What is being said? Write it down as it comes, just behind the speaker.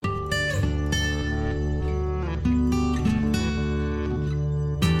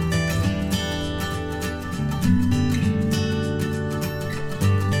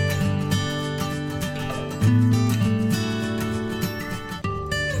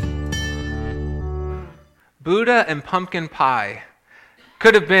Buddha and pumpkin pie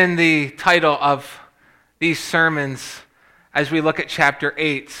could have been the title of these sermons as we look at chapter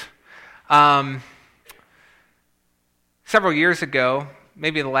 8. Several years ago,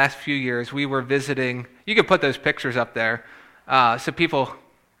 maybe in the last few years, we were visiting. You can put those pictures up there so people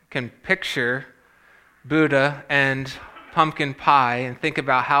can picture Buddha and pumpkin pie and think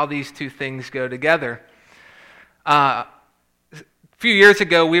about how these two things go together. A few years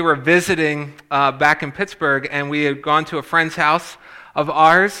ago, we were visiting back in Pittsburgh, and we had gone to a friend's house of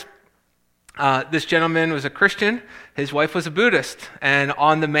ours. This gentleman was a Christian. His wife was a Buddhist. And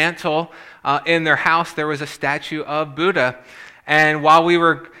on the mantle in their house, there was a statue of Buddha. And while we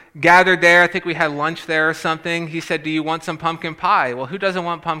were gathered there, I think we had lunch there or something, he said, "Do you want some pumpkin pie?" Well, who doesn't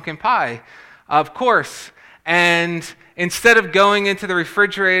want pumpkin pie? Of course. And instead of going into the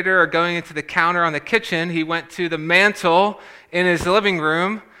refrigerator or going into the counter on the kitchen, he went to the mantle in his living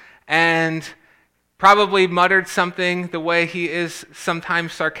room and probably muttered something the way he is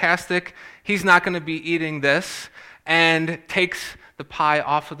sometimes sarcastic. He's not going to be eating this, and takes the pie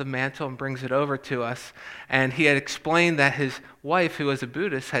off of the mantle and brings it over to us. And he had explained that his wife, who was a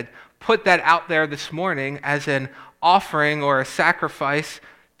Buddhist, had put that out there this morning as an offering or a sacrifice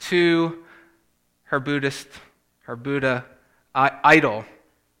to her Buddha idol.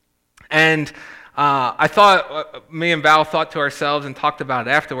 And I thought, me and Val thought to ourselves and talked about it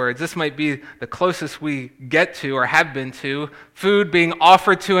afterwards, this might be the closest we get to or have been to food being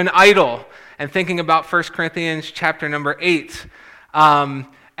offered to an idol, and thinking about 1 Corinthians chapter number 8.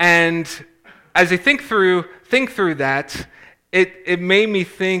 And as I think through that, it made me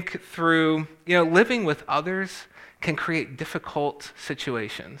think through, living with others can create difficult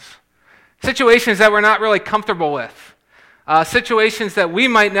situations. Situations that we're not really comfortable with. Situations that we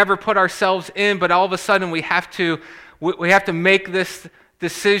might never put ourselves in, but all of a sudden we have to make this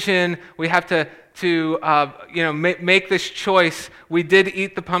decision. We have to make this choice. We did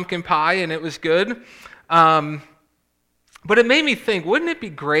eat the pumpkin pie, and it was good. But it made me think, wouldn't it be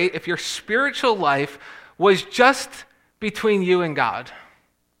great if your spiritual life was just between you and God?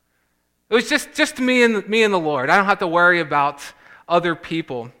 It was just me and the Lord. I don't have to worry about other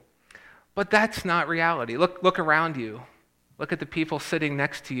people. But that's not reality. Look around you. Look at the people sitting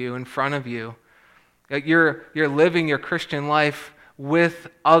next to you, in front of you. You're living your Christian life with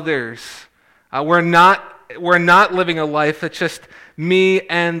others. We're not living a life that's just me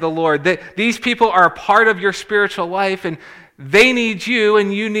and the Lord. These people are a part of your spiritual life, and they need you,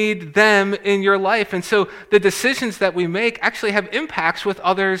 and you need them in your life. And so the decisions that we make actually have impacts with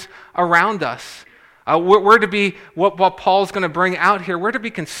others around us. We're to be, what Paul's going to bring out here, we're to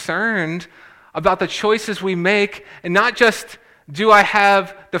be concerned about the choices we make, and not just, do I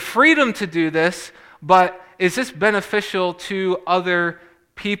have the freedom to do this, but is this beneficial to other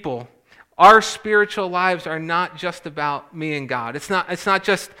people? Our spiritual lives are not just about me and God. It's not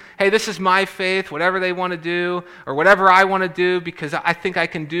just, hey, this is my faith, whatever they want to do, or whatever I want to do because I think I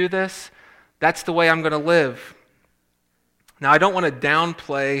can do this. That's the way I'm going to live. Now, I don't want to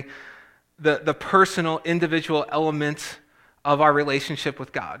downplay the personal, individual element of our relationship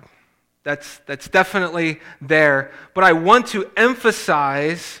with God. That's definitely there. But I want to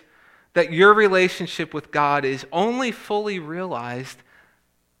emphasize that your relationship with God is only fully realized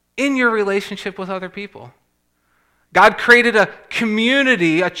in your relationship with other people. God created a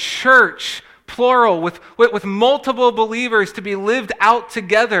community, a church, plural, with multiple believers to be lived out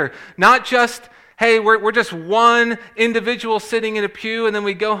together, not just, hey, we're just one individual sitting in a pew, and then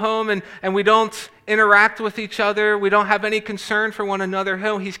we go home and we don't interact with each other. We don't have any concern for one another.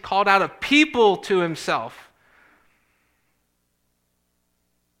 No, he's called out a people to himself.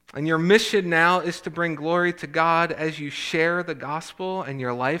 And your mission now is to bring glory to God as you share the gospel and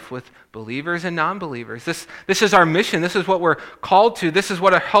your life with believers and non-believers. This is our mission. This is what we're called to. This is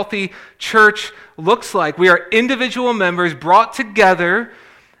what a healthy church looks like. We are individual members brought together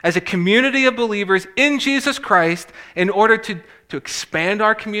as a community of believers in Jesus Christ in order to expand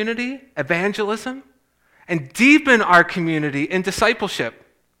our community, evangelism, and deepen our community in discipleship.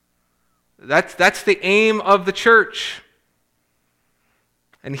 That's the aim of the church.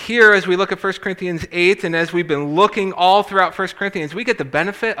 And here, as we look at 1 Corinthians 8, and as we've been looking all throughout 1 Corinthians, we get the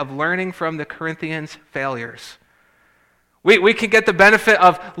benefit of learning from the Corinthians' failures. We can get the benefit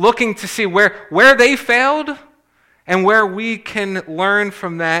of looking to see where they failed and where we can learn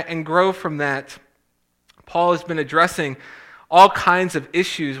from that and grow from that. Paul has been addressing all kinds of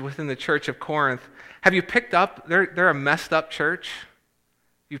issues within the church of Corinth. Have you picked up? They're a messed up church.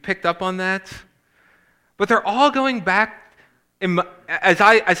 You picked up on that? But they're all going back, as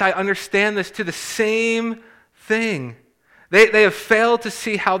I understand this, to the same thing. They have failed to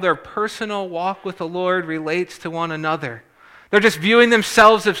see how their personal walk with the Lord relates to one another. They're just viewing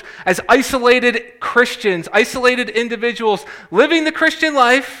themselves as isolated Christians, isolated individuals, living the Christian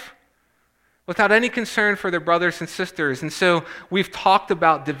life without any concern for their brothers and sisters. And so we've talked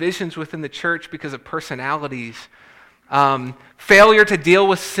about divisions within the church because of personalities, failure to deal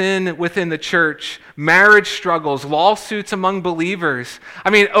with sin within the church, marriage struggles, lawsuits among believers. I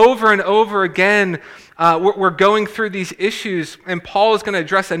mean, over and over again, we're going through these issues, and Paul is going to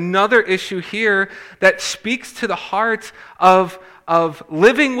address another issue here that speaks to the heart of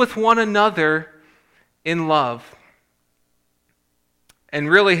living with one another in love. And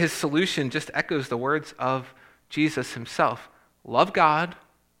really, his solution just echoes the words of Jesus himself. Love God,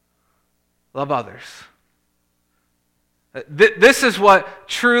 love others. This is what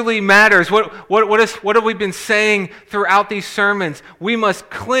truly matters. What have we been saying throughout these sermons? We must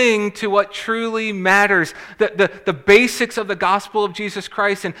cling to what truly matters. The basics of the gospel of Jesus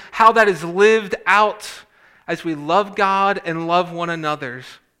Christ and how that is lived out as we love God and love one another.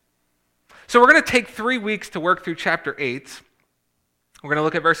 So we're going to take 3 weeks to work through chapter 8. We're going to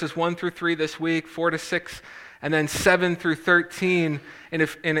look at verses 1 through 3 this week, 4 to 6, and then 7 through 13 in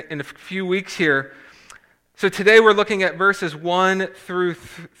a few weeks here. So today we're looking at verses 1 through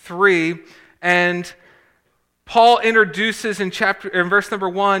 3, and Paul introduces in verse number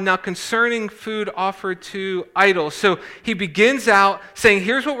 1, now concerning food offered to idols. So he begins out saying,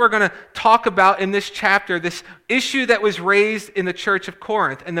 here's what we're going to talk about in this chapter, this issue that was raised in the church of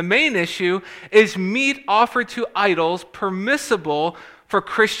Corinth. And the main issue is meat offered to idols permissible for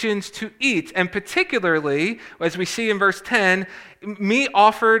Christians to eat. And particularly, as we see in verse 10, meat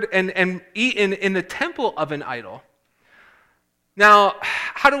offered and eaten in the temple of an idol. Now,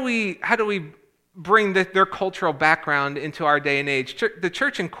 how do we bring their cultural background into our day and age? The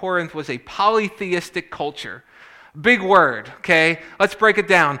church in Corinth was a polytheistic culture. Big word, okay? Let's break it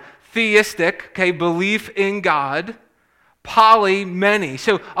down. Theistic, okay, belief in God. Poly, many.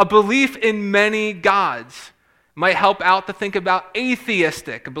 So a belief in many gods. Might help out to think about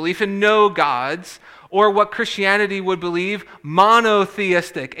atheistic, a belief in no gods, or what Christianity would believe,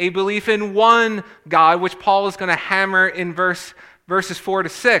 monotheistic, a belief in one God, which Paul is going to hammer in verses 4 to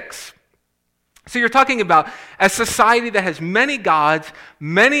 6. So you're talking about a society that has many gods,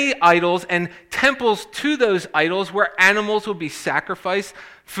 many idols, and temples to those idols where animals will be sacrificed,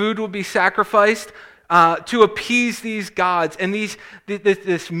 food will be sacrificed, to appease these gods. And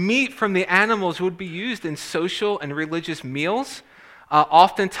this meat from the animals would be used in social and religious meals.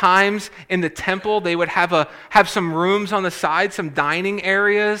 Oftentimes in the temple, they would have some rooms on the side, some dining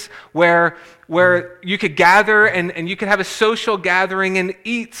areas where you could gather and you could have a social gathering and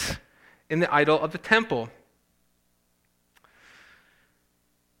eat in the idol of the temple.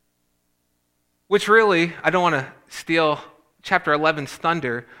 Which really, I don't want to steal chapter 11's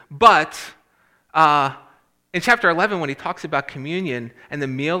thunder, but in chapter 11, when he talks about communion and the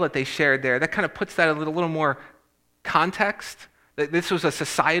meal that they shared there, that kind of puts that in a little more context. That this was a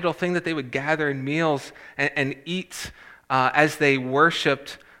societal thing that they would gather in meals and eat as they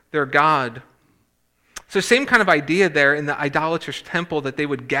worshiped their God. So same kind of idea there in the idolatrous temple, that they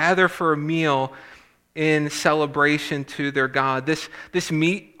would gather for a meal in celebration to their God. This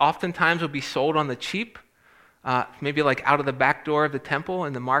meat oftentimes would be sold on the cheap, maybe like out of the back door of the temple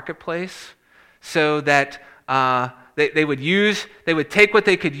in the marketplace, so that they would take what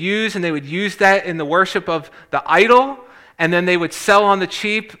they could use and they would use that in the worship of the idol, and then they would sell on the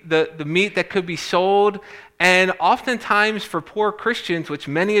cheap the meat that could be sold. And oftentimes for poor Christians, which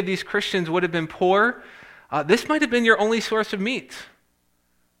many of these Christians would have been poor, this might have been your only source of meat.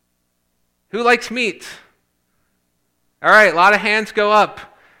 Who likes meat? All right, a lot of hands go up.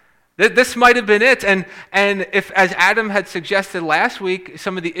 This might have been it. And if, as Adam had suggested last week,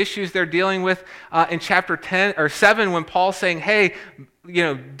 some of the issues they're dealing with in chapter 10 or 7, when Paul's saying, hey,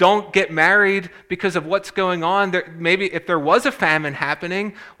 don't get married because of what's going on. Maybe if there was a famine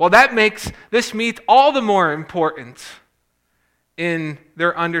happening, well, that makes this meat all the more important in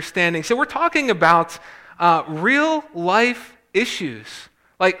their understanding. So we're talking about real life issues.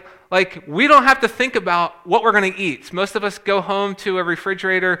 Like we don't have to think about what we're going to eat. Most of us go home to a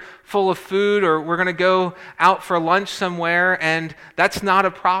refrigerator full of food, or we're going to go out for lunch somewhere, and that's not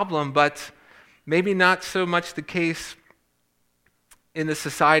a problem, but maybe not so much the case in the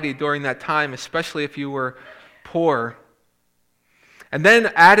society during that time, especially if you were poor. And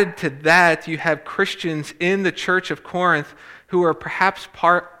then added to that, you have Christians in the church of Corinth who are perhaps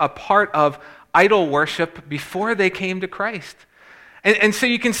a part of idol worship before they came to Christ. And so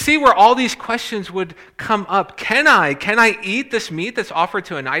you can see where all these questions would come up. Can I eat this meat that's offered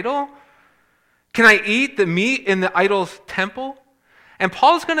to an idol? Can I eat the meat in the idol's temple? And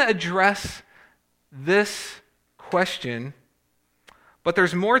Paul's going to address this question, but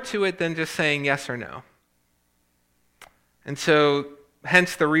there's more to it than just saying yes or no. And so,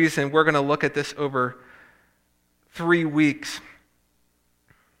 hence the reason we're going to look at this over 3 weeks.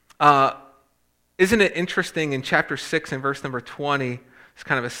 Isn't it interesting in chapter 6 and verse number 20, it's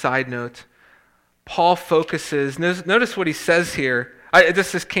kind of a side note, Paul focuses, notice what he says here.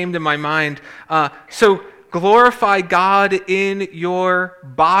 This just came to my mind. So glorify God in your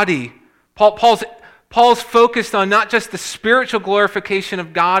body. Paul's focused on not just the spiritual glorification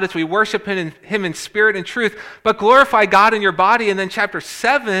of God as we worship Him in spirit and truth, but glorify God in your body. And then chapter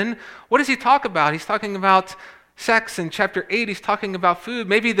 7, what does he talk about? He's talking about sex. In chapter 8, he's talking about food.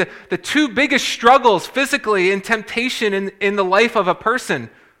 Maybe the two biggest struggles physically and temptation in the life of a person.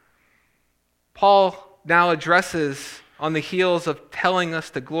 Paul now addresses on the heels of telling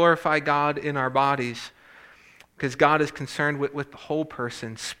us to glorify God in our bodies, because God is concerned with the whole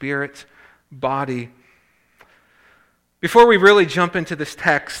person, spirit, body. Before we really jump into this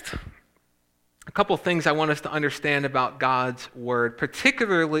text, a couple things I want us to understand about God's word,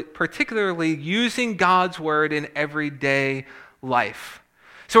 particularly using God's word in everyday life.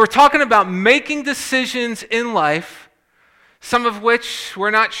 So we're talking about making decisions in life, some of which we're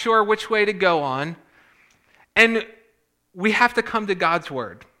not sure which way to go on, and we have to come to God's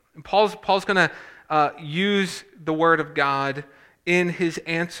word. And Paul's going to use the word of God in his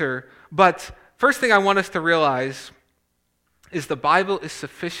answer. But first thing I want us to realize is the Bible is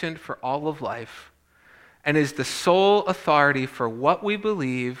sufficient for all of life and is the sole authority for what we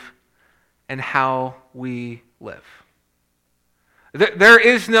believe and how we live. There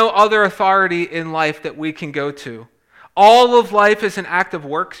is no other authority in life that we can go to. All of life is an act of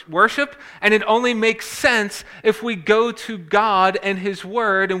worship, and it only makes sense if we go to God and His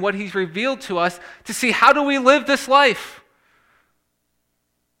Word and what He's revealed to us to see, how do we live this life?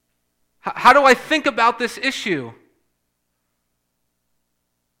 How do I think about this issue?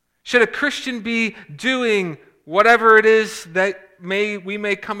 Should a Christian be doing whatever it is that we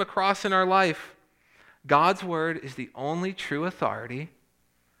may come across in our life? God's Word is the only true authority.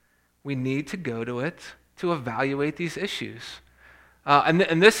 We need to go to it to evaluate these issues.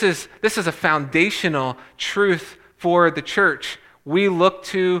 And this is a foundational truth for the church. We look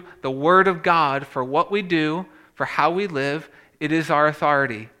to the Word of God for what we do, for how we live. It is our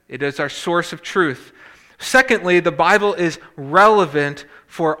authority. It is our source of truth. Secondly, the Bible is relevant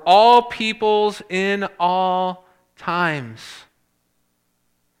for all peoples in all times.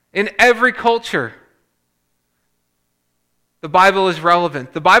 In every culture, the Bible is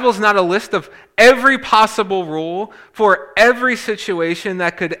relevant. The Bible is not a list of every possible rule for every situation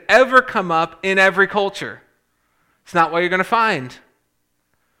that could ever come up in every culture. It's not what you're going to find.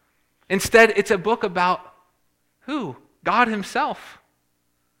 Instead, it's a book about who? God Himself.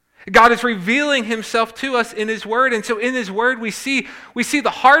 God is revealing Himself to us in His Word, and so in His Word we see the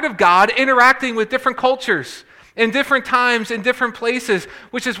heart of God interacting with different cultures in different times, in different places,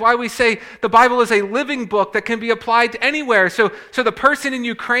 which is why we say the Bible is a living book that can be applied to anywhere. So the person in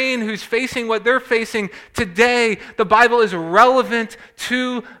Ukraine who's facing what they're facing today, the Bible is relevant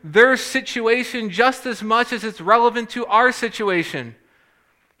to their situation just as much as it's relevant to our situation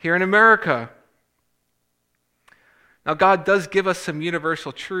here in America. Now, God does give us some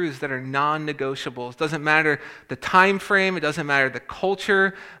universal truths that are non-negotiables. It doesn't matter the time frame, it doesn't matter the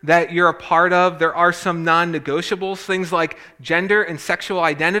culture that you're a part of. There are some non-negotiables, things like gender and sexual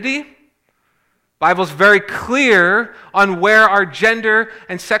identity. The Bible's very clear on where our gender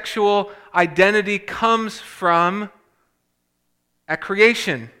and sexual identity comes from at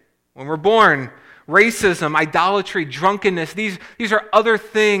creation, when we're born. Racism, idolatry, drunkenness, these are other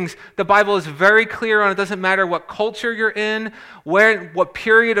things the Bible is very clear on. It doesn't matter what culture you're in, what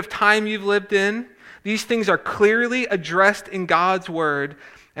period of time you've lived in. These things are clearly addressed in God's Word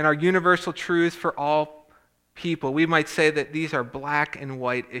and are universal truths for all people. We might say that these are black and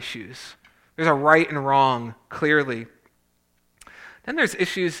white issues. There's a right and wrong, clearly. Then there's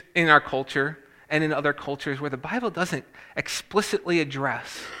issues in our culture and in other cultures where the Bible doesn't explicitly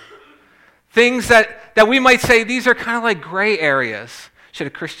address. Things that we might say, these are kind of like gray areas. Should a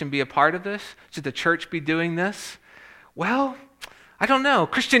Christian be a part of this? Should the church be doing this? Well, I don't know.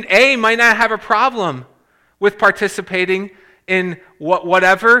 Christian A might not have a problem with participating in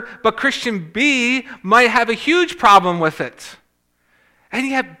whatever, but Christian B might have a huge problem with it. And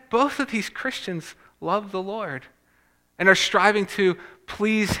yet both of these Christians love the Lord and are striving to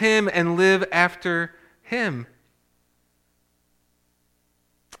please Him and live after Him.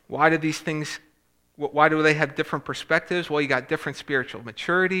 Why do these things Why do they have different perspectives? Well, you got different spiritual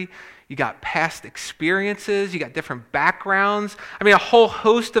maturity, you got past experiences, you got different backgrounds. I mean, a whole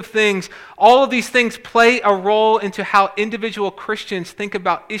host of things. All of these things play a role into how individual Christians think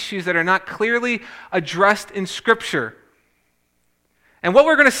about issues that are not clearly addressed in Scripture. And what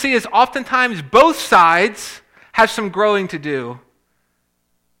we're going to see is oftentimes both sides have some growing to do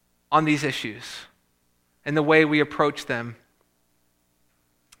on these issues and the way we approach them.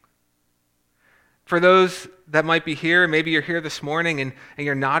 For those that might be here, maybe you're here this morning and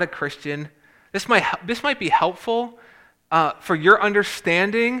you're not a Christian, this might be helpful for your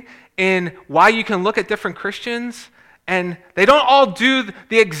understanding in why you can look at different Christians and they don't all do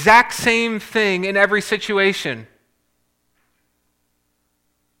the exact same thing in every situation.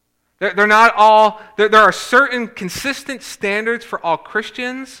 They're not all, there are certain consistent standards for all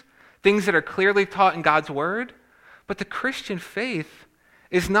Christians, things that are clearly taught in God's Word, but the Christian faith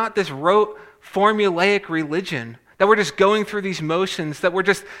is not this rote, formulaic religion that we're just going through these motions, that we're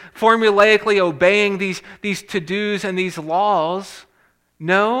just formulaically obeying these to-dos and these laws.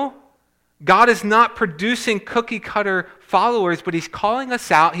 No, God is not producing cookie-cutter followers, but He's calling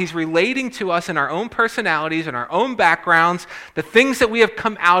us out. He's relating to us in our own personalities and our own backgrounds, the things that we have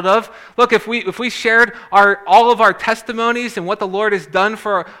come out of. Look, if we shared all of our testimonies and what the Lord has done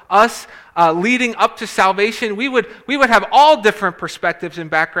for us leading up to salvation, we would have all different perspectives and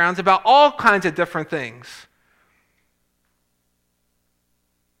backgrounds about all kinds of different things.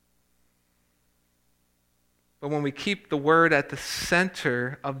 But when we keep the Word at the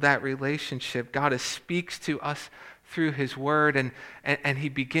center of that relationship, God speaks to us through His Word, and He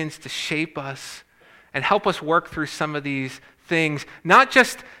begins to shape us and help us work through some of these things, not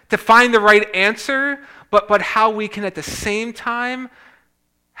just to find the right answer, but how we can at the same time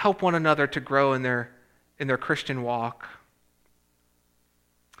help one another to grow in their Christian walk.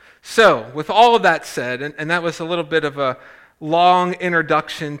 So, with all of that said, and that was a little bit of a long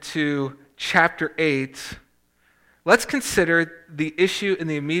introduction to chapter 8, let's consider the issue in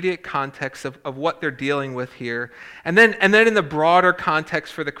the immediate context of what they're dealing with here, and then in the broader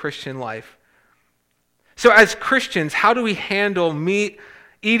context for the Christian life. So as Christians, how do we handle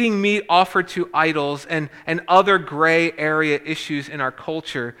eating meat offered to idols and other gray area issues in our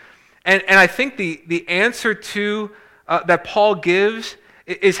culture? And I think the answer to that Paul gives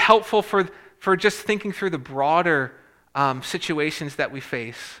is helpful for just thinking through the broader situations that we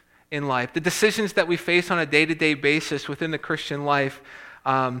face in life, the decisions that we face on a day-to-day basis within the Christian life.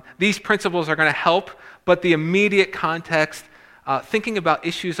 These principles are going to help, but the immediate context, thinking about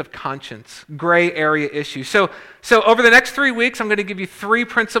issues of conscience, gray area issues. So over the next 3 weeks, I'm going to give you 3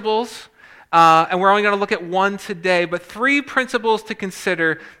 principles, and we're only going to look at one today, but 3 principles to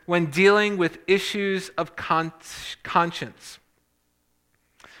consider when dealing with issues of conscience.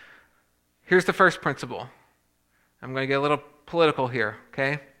 Here's the first principle. I'm going to get a little political here,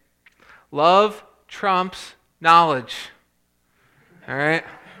 okay? Love trumps knowledge. All right?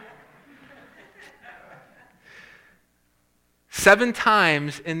 7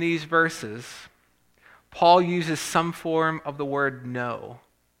 times in these verses, Paul uses some form of the word know.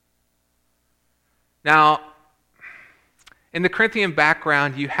 Now, in the Corinthian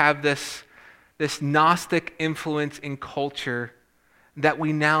background, you have this Gnostic influence in culture that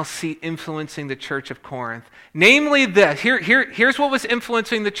we now see influencing the church of Corinth. Namely this, here's what was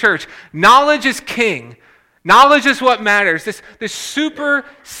influencing the church. Knowledge is king. Knowledge is what matters. This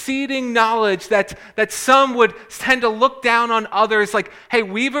superseding knowledge that some would tend to look down on others like, hey,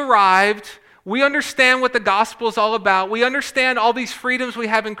 we've arrived. We understand what the gospel is all about. We understand all these freedoms we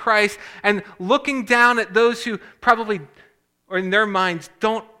have in Christ, and looking down at those who probably, or in their minds,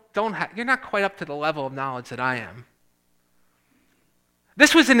 don't have, you're not quite up to the level of knowledge that I am.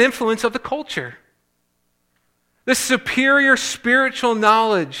 This was an influence of the culture. This superior spiritual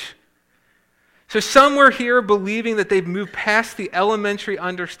knowledge. So some were here believing that they've moved past the elementary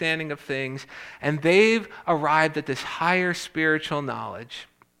understanding of things, and they've arrived at this higher spiritual knowledge.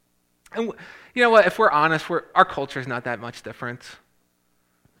 And you know what? If we're honest, our culture is not that much different.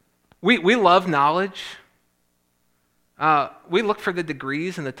 We love knowledge. We look for the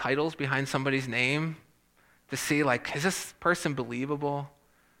degrees and the titles behind somebody's name to see, like, is this person believable?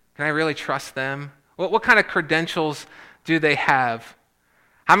 Can I really trust them? What kind of credentials do they have?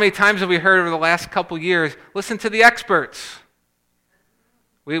 How many times have we heard over the last couple years, listen to the experts?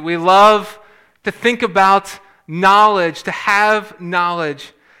 We love to think about knowledge, to have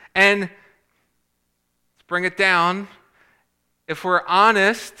knowledge. And let's bring it down. If we're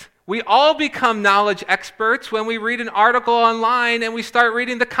honest, we all become knowledge experts when we read an article online and we start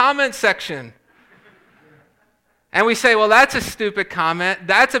reading the comment section. And we say, well, that's a stupid comment.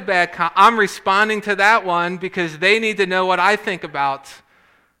 That's a bad comment. I'm responding to that one because they need to know what I think about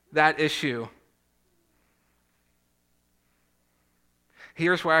that issue.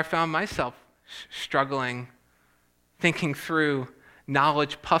 Here's where I found myself struggling, thinking through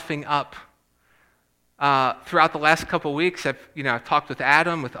knowledge puffing up. Throughout the last couple of weeks, I've talked with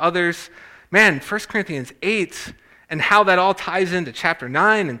Adam, with others. Man, 1 Corinthians 8 and how that all ties into chapter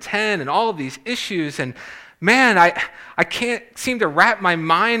 9 and 10 and all of these issues. And man, I can't seem to wrap my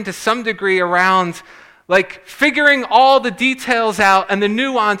mind to some degree around like figuring all the details out and the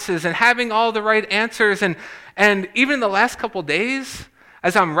nuances and having all the right answers. And even in the last couple of days,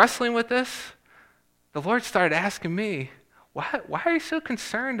 as I'm wrestling with this, the Lord started asking me, why are you so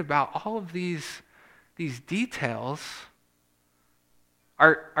concerned about all of these details?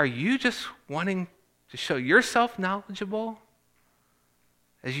 Are you just wanting to show yourself knowledgeable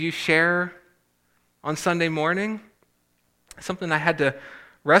as you share on Sunday morning? Something I had to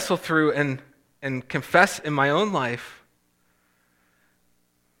wrestle through and confess in my own life.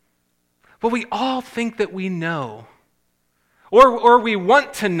 But we all think that we know, or we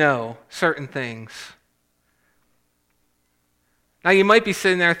want to know certain things. Now you might be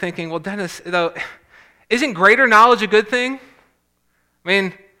sitting there thinking, well, Dennis, isn't greater knowledge a good thing? I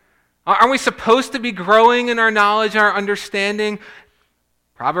mean, aren't we supposed to be growing in our knowledge and our understanding?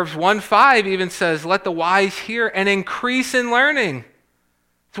 Proverbs 1:5 even says, let the wise hear and increase in learning.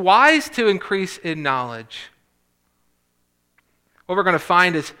 It's wise to increase in knowledge. What we're going to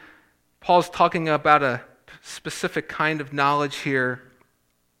find is Paul's talking about a specific kind of knowledge here.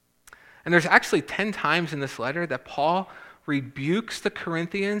 And there's actually 10 times in this letter that Paul rebukes the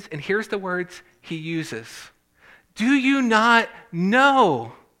Corinthians, and here's the words he uses. Do you not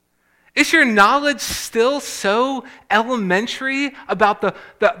know? Is your knowledge still so elementary about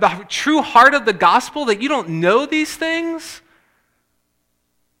the true heart of the gospel that you don't know these things?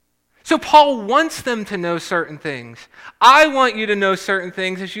 So Paul wants them to know certain things. I want you to know certain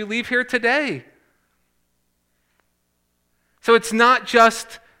things as you leave here today. So it's not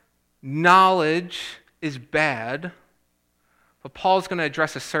just knowledge is bad, but Paul's going to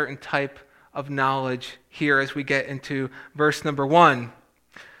address a certain type of knowledge here as we get into verse number 1.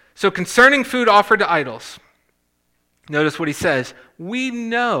 So concerning food offered to idols, notice what he says. We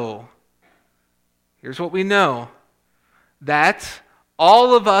know, here's what we know, that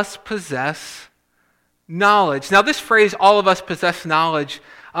all of us possess knowledge. Now this phrase, all of us possess knowledge,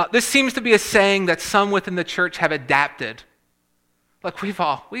 this seems to be a saying that some within the church have adapted. Look,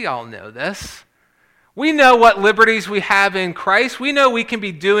 we all know this. We know what liberties we have in Christ. We know we can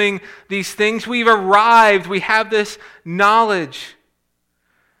be doing these things. We've arrived. We have this knowledge.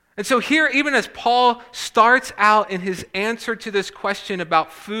 And so here, even as Paul starts out in his answer to this question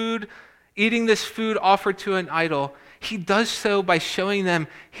about food, eating this food offered to an idol, he does so by showing them,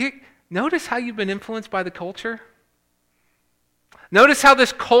 here, notice how you've been influenced by the culture? Notice how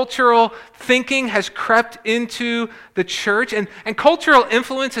this cultural thinking has crept into the church. And cultural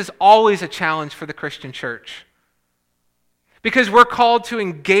influence is always a challenge for the Christian church. Because we're called to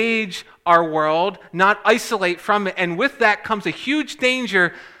engage our world, not isolate from it. And with that comes a huge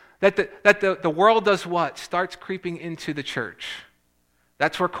danger that the world does what? Starts creeping into the church.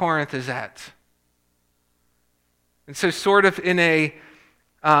 That's where Corinth is at. And so sort of in a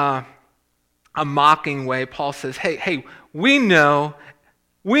mocking way, Paul says, hey, we know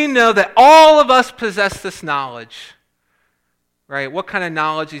that all of us possess this knowledge. Right? What kind of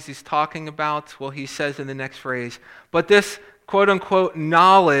knowledge is he talking about? Well, he says in the next phrase, but this quote-unquote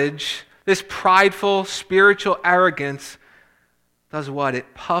knowledge, this prideful spiritual arrogance, does what?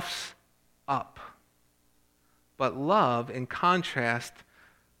 It puffs up. But love, in contrast,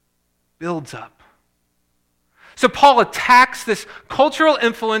 builds up. So Paul attacks this cultural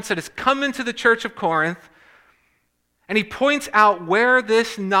influence that has come into the church of Corinth, and he points out where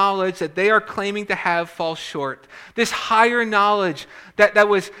this knowledge that they are claiming to have falls short. This higher knowledge that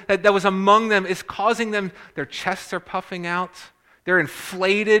was among them is causing them, their chests are puffing out. They're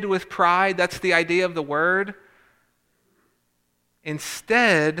inflated with pride. That's the idea of the word.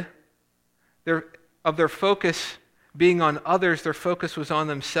 Instead of their focus being on others, their focus was on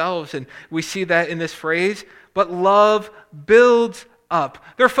themselves. And we see that in this phrase, but love builds up.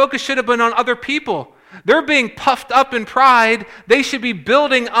 Their focus should have been on other people. They're being puffed up in pride. They should be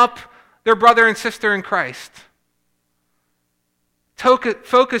building up their brother and sister in Christ.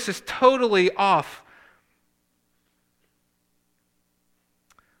 Focus is totally off.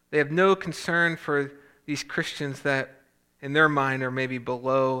 They have no concern for these Christians that in their mind are maybe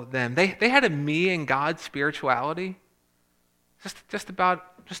below them. They had a me and God spirituality. Just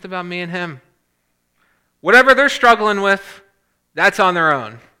about me and him. Whatever they're struggling with, that's on their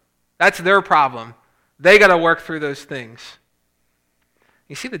own. That's their problem. They got to work through those things.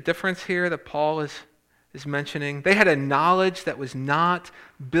 You see the difference here that Paul is mentioning? They had a knowledge that was not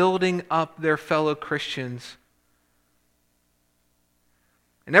building up their fellow Christians.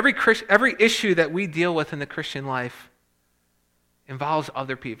 And every issue that we deal with in the Christian life involves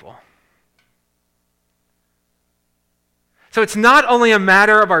other people. So it's not only a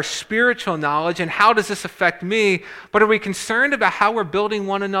matter of our spiritual knowledge and how does this affect me, but are we concerned about how we're building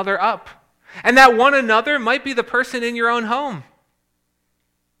one another up? And that one another might be the person in your own home.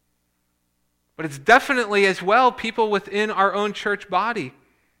 But it's definitely as well people within our own church body.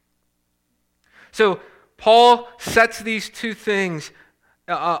 So Paul sets these two things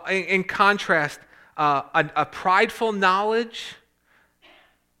in contrast, a prideful knowledge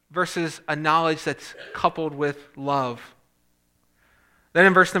versus a knowledge that's coupled with love. Then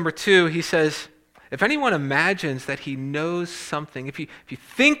in verse number 2, he says, if anyone imagines that he knows something, if you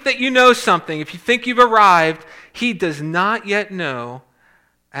think that you know something, if you think you've arrived, he does not yet know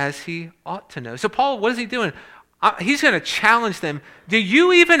as he ought to know. So Paul, what is he doing? He's going to challenge them. Do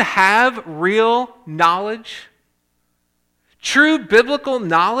you even have real knowledge? True biblical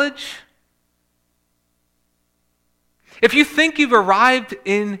knowledge? If you think you've arrived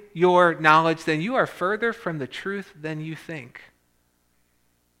in your knowledge, then you are further from the truth than you think.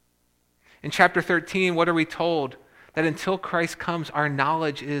 In chapter 13, what are we told? That until Christ comes, our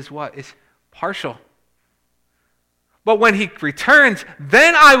knowledge is what? It's partial. But when he returns,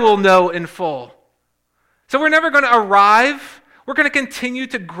 then I will know in full. So we're never going to arrive. We're going to continue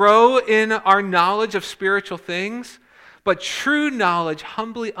to grow in our knowledge of spiritual things. But true knowledge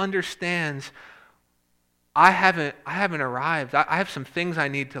humbly understands, I haven't arrived. I have some things I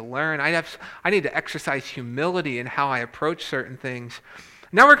need to learn. I need to exercise humility in how I approach certain things.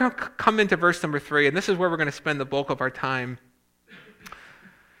 Now we're going to come into verse number 3, and this is where we're going to spend the bulk of our time.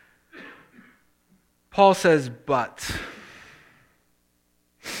 Paul says, but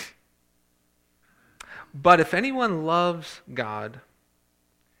if anyone loves God,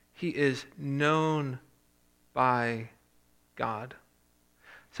 he is known by God.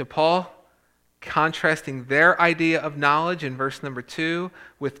 So Paul, contrasting their idea of knowledge in verse number 2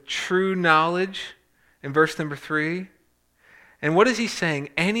 with true knowledge in verse number 3. And what is he saying?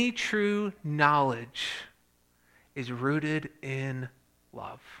 Any true knowledge is rooted in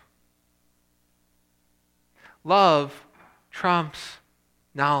love. Love trumps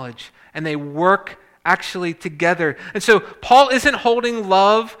knowledge, and they work actually together. And so Paul isn't holding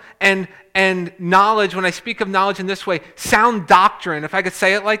love and knowledge, when I speak of knowledge in this way, sound doctrine, if I could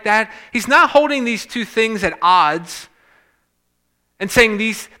say it like that. He's not holding these two things at odds and saying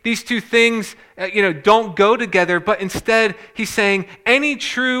these two things don't go together, but instead he's saying any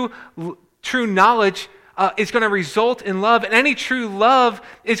true knowledge is going to result in love, and any true love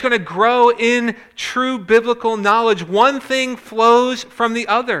is going to grow in true biblical knowledge. One thing flows from the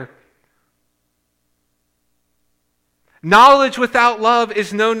other. Knowledge without love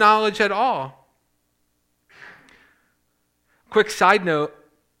is no knowledge at all. Quick side note,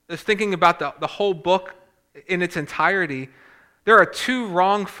 is thinking about the whole book in its entirety, there are two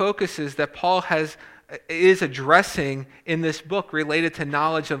wrong focuses that Paul is addressing in this book related to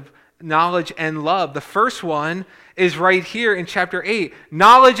knowledge and love. The first one is right here in chapter 8.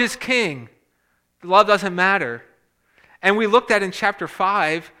 Knowledge is king. Love doesn't matter. And we looked at in chapter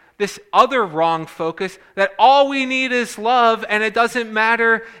 5 this other wrong focus that all we need is love, and it doesn't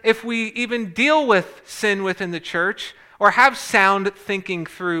matter if we even deal with sin within the church or have sound thinking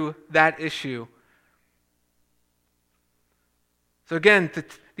through that issue. So again,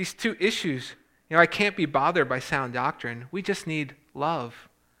 these two issues, I can't be bothered by sound doctrine. We just need love.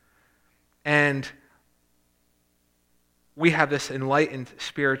 And we have this enlightened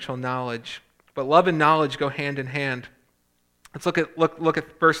spiritual knowledge. But love and knowledge go hand in hand. Let's look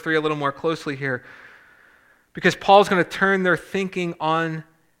at verse 3 a little more closely here. Because Paul's going to turn their thinking on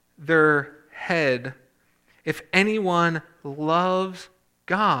their head. If anyone loves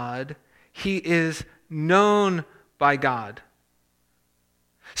God, he is known by God.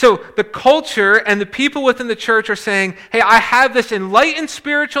 So the culture and the people within the church are saying, hey, I have this enlightened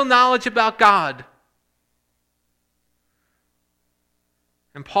spiritual knowledge about God.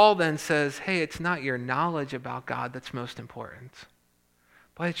 And Paul then says, hey, it's not your knowledge about God that's most important,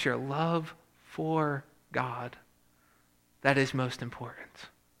 but it's your love for God that is most important.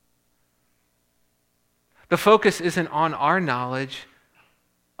 The focus isn't on our knowledge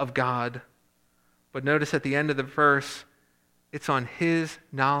of God, but notice at the end of the verse, it's on his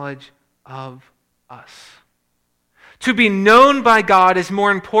knowledge of us. To be known by God is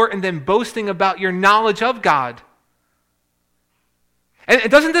more important than boasting about your knowledge of God. And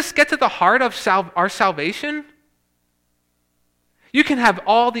doesn't this get to the heart of our salvation? You can have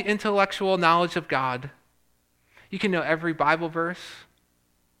all the intellectual knowledge of God. You can know every Bible verse,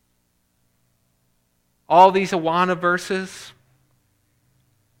 all these Awana verses,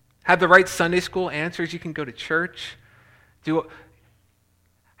 have the right Sunday school answers. You can go to church,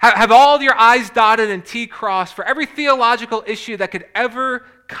 have all your I's dotted and T crossed for every theological issue that could ever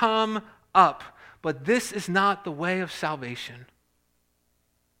come up. But this is not the way of salvation.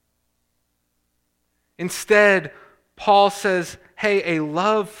 Instead, Paul says, hey, a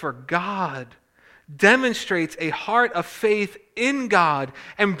love for God demonstrates a heart of faith in God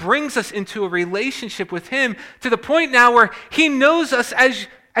and brings us into a relationship with Him to the point now where He knows us as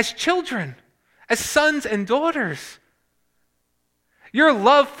children, as sons and daughters. Your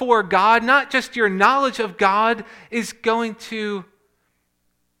love for God, not just your knowledge of God, is going to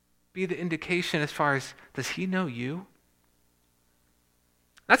be the indication as far as, does He know you?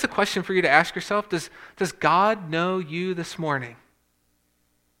 That's a question for you to ask yourself. Does God know you this morning?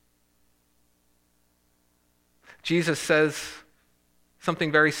 Jesus says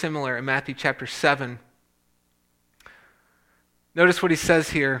something very similar in Matthew chapter 7. Notice what He says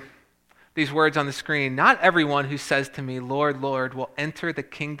here, these words on the screen. Not everyone who says to me, Lord, Lord, will enter the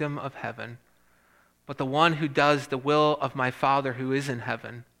kingdom of heaven, but the one who does the will of my Father who is in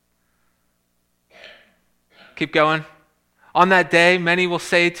heaven. Keep going. On that day, many will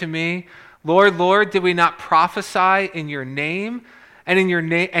say to me, Lord, Lord, did we not prophesy in your name, and in your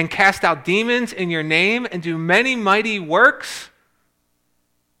name, and cast out demons in your name, and do many mighty works?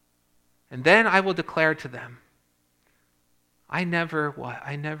 And then I will declare to them, I never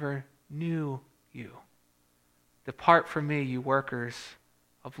knew you. Depart from me, you workers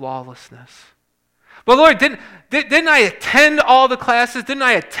of lawlessness. But Lord, didn't I attend all the classes? Didn't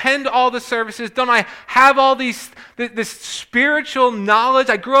I attend all the services? Don't I have all this spiritual knowledge?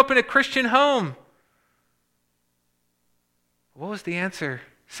 I grew up in a Christian home. What was the answer,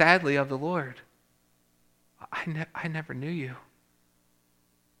 sadly, of the Lord? I never knew you.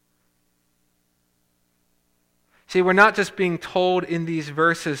 See, we're not just being told in these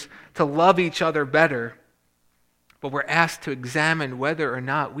verses to love each other better, but we're asked to examine whether or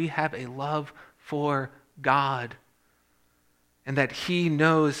not we have a love for God and that He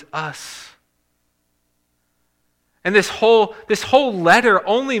knows us. And this whole letter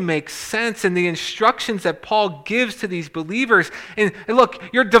only makes sense in the instructions that Paul gives to these believers. And look,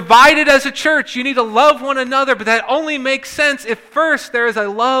 you're divided as a church. You need to love one another, but that only makes sense if first there is a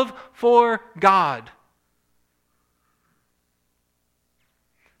love for God.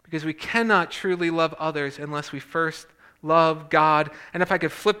 Because we cannot truly love others unless we first love God. And if I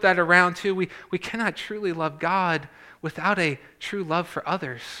could flip that around too, we cannot truly love God without a true love for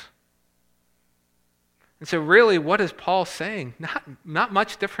others. And so really, what is Paul saying? Not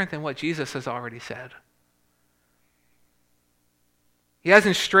much different than what Jesus has already said. He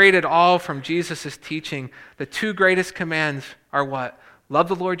hasn't strayed at all from Jesus' teaching. The two greatest commands are what? Love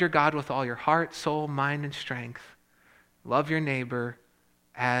the Lord your God with all your heart, soul, mind, and strength. Love your neighbor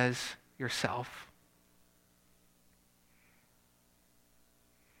as yourself.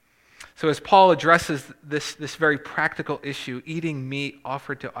 So as Paul addresses this very practical issue, eating meat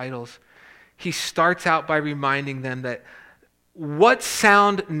offered to idols, he starts out by reminding them that what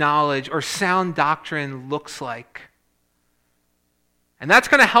sound knowledge or sound doctrine looks like. And that's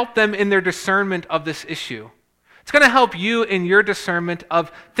going to help them in their discernment of this issue. It's going to help you in your discernment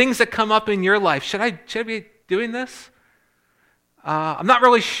of things that come up in your life. Should I be doing this? I'm not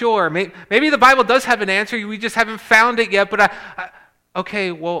really sure. Maybe the Bible does have an answer. We just haven't found it yet. But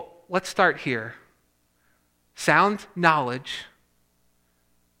okay, well, let's start here. Sound knowledge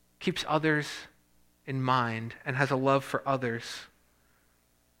keeps others in mind and has a love for others.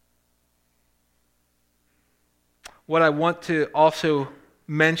 What I want to also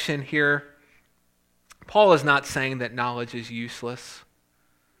mention here, Paul is not saying that knowledge is useless.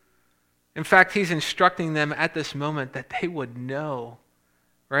 In fact, he's instructing them at this moment that they would know,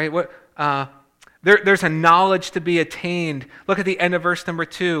 right? There's a knowledge to be attained. Look at the end of verse number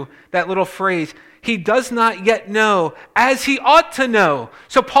 2, that little phrase, he does not yet know as he ought to know.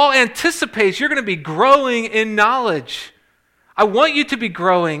 So Paul anticipates you're going to be growing in knowledge. I want you to be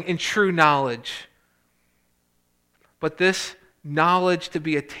growing in true knowledge. But this knowledge to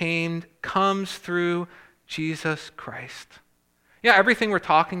be attained comes through Jesus Christ. Yeah, everything we're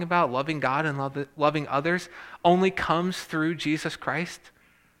talking about, loving God and loving others, only comes through Jesus Christ.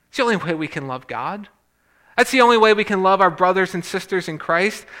 It's the only way we can love God. That's the only way we can love our brothers and sisters in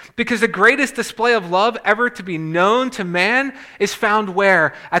Christ, because the greatest display of love ever to be known to man is found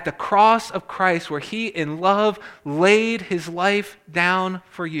where? At the cross of Christ, where he in love laid his life down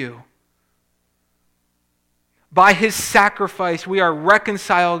for you. By his sacrifice, we are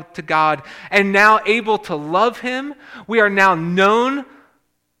reconciled to God and now able to love him. We are now known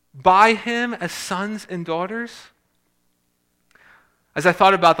by him as sons and daughters. As I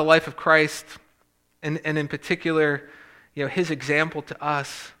thought about the life of Christ, and in particular, his example to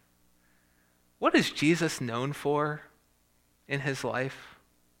us, what is Jesus known for in his life?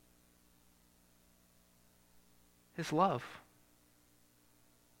 His love.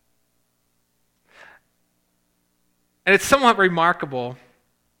 And it's somewhat remarkable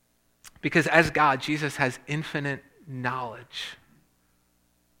because as God, Jesus has infinite knowledge.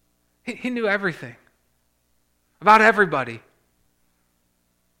 He knew everything about everybody.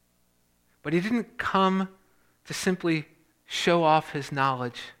 But he didn't come to simply show off his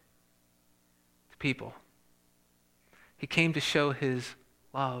knowledge to people. He came to show his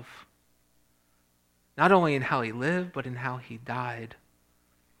love, not only in how he lived, but in how he died.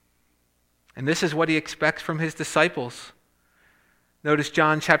 And this is what he expects from his disciples. Notice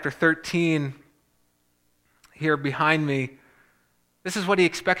John chapter 13 here behind me. This is what he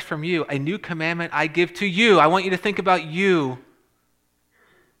expects from you. A new commandment I give to you. I want you to think about you.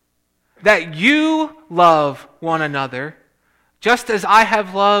 That you love one another, just as I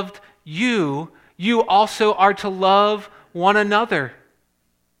have loved you, you also are to love one another.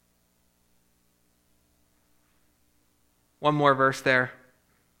 One more verse there.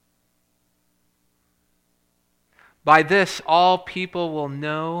 By this, all people will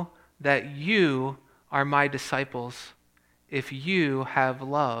know that you are my disciples, if you have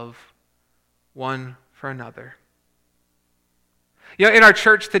love one for another. In our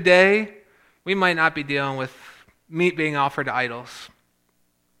church today, we might not be dealing with meat being offered to idols.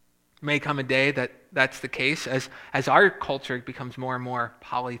 May come a day that that's the case as our culture becomes more and more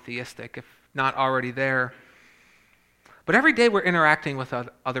polytheistic, if not already there. But every day we're interacting with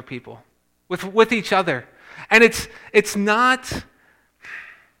other people, with each other. And it's not,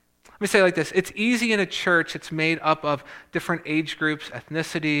 let me say it like this, it's easy in a church that's made up of different age groups,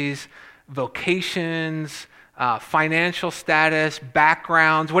 ethnicities, vocations, financial status,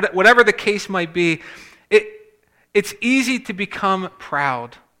 backgrounds, whatever the case might be. It's easy to become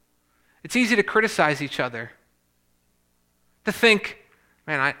proud. It's easy to criticize each other. To think,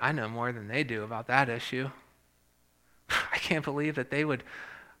 man, I know more than they do about that issue. I can't believe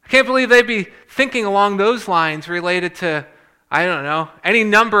they'd be thinking along those lines related to, I don't know, any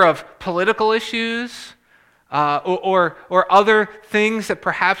number of political issues or other things that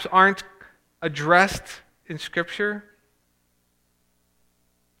perhaps aren't addressed in Scripture.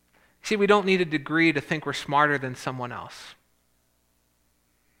 See, we don't need a degree to think we're smarter than someone else,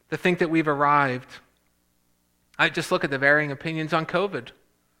 to think that we've arrived. I just look at the varying opinions on COVID.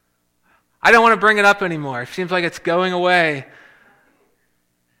 I don't want to bring it up anymore. It seems like it's going away.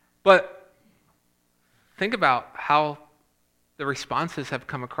 But think about how the responses have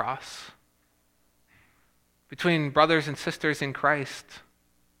come across between brothers and sisters in Christ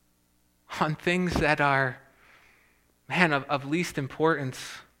on things that are, of least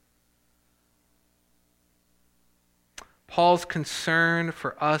importance. Paul's concern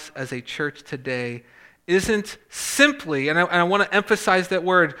for us as a church today isn't simply, and I want to emphasize that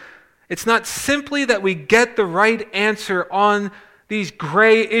word, it's not simply that we get the right answer on these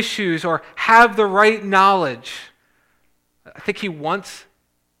gray issues or have the right knowledge. I think he wants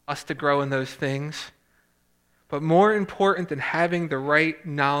us to grow in those things. But more important than having the right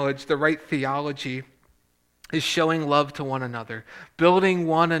knowledge, the right theology, is showing love to one another, building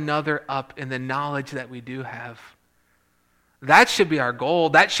one another up in the knowledge that we do have. That should be our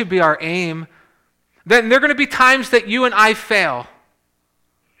goal. That should be our aim. Then there are going to be times that you and I fail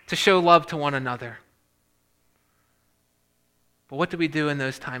to show love to one another. But what do we do in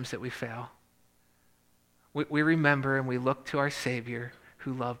those times that we fail? We remember and we look to our Savior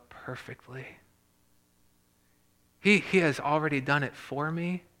who loved perfectly. He has already done it for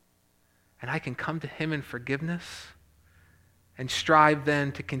me, and I can come to him in forgiveness and strive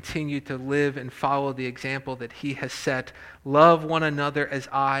then to continue to live and follow the example that he has set. Love one another as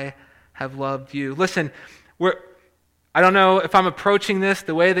I have loved you. Listen, I don't know if I'm approaching this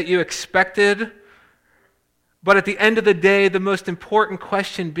the way that you expected, but at the end of the day, the most important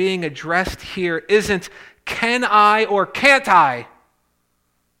question being addressed here isn't, can I or can't I?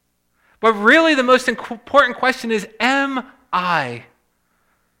 But really the most important question is, am I?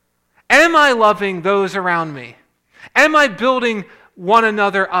 Am I loving those around me? Am I building one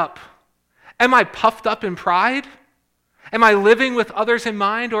another up? Am I puffed up in pride? Am I living with others in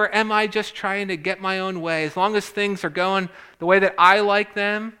mind, or am I just trying to get my own way? As long as things are going the way that I like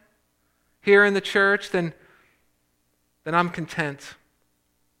them here in the church, then I'm content.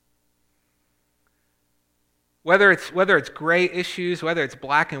 Whether it's gray issues, whether it's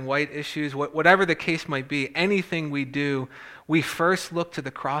black and white issues, whatever the case might be, anything we do, we first look to the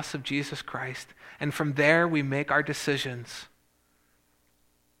cross of Jesus Christ, and from there we make our decisions.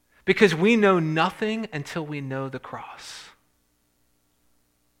 Because we know nothing until we know the cross.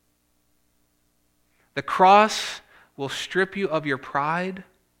 The cross will strip you of your pride,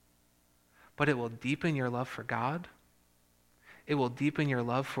 but it will deepen your love for God. It will deepen your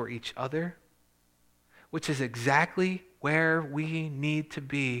love for each other, which is exactly where we need to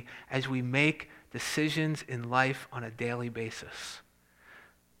be as we make decisions in life on a daily basis.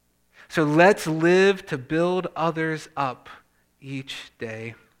 So let's live to build others up each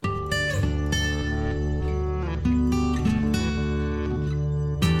day.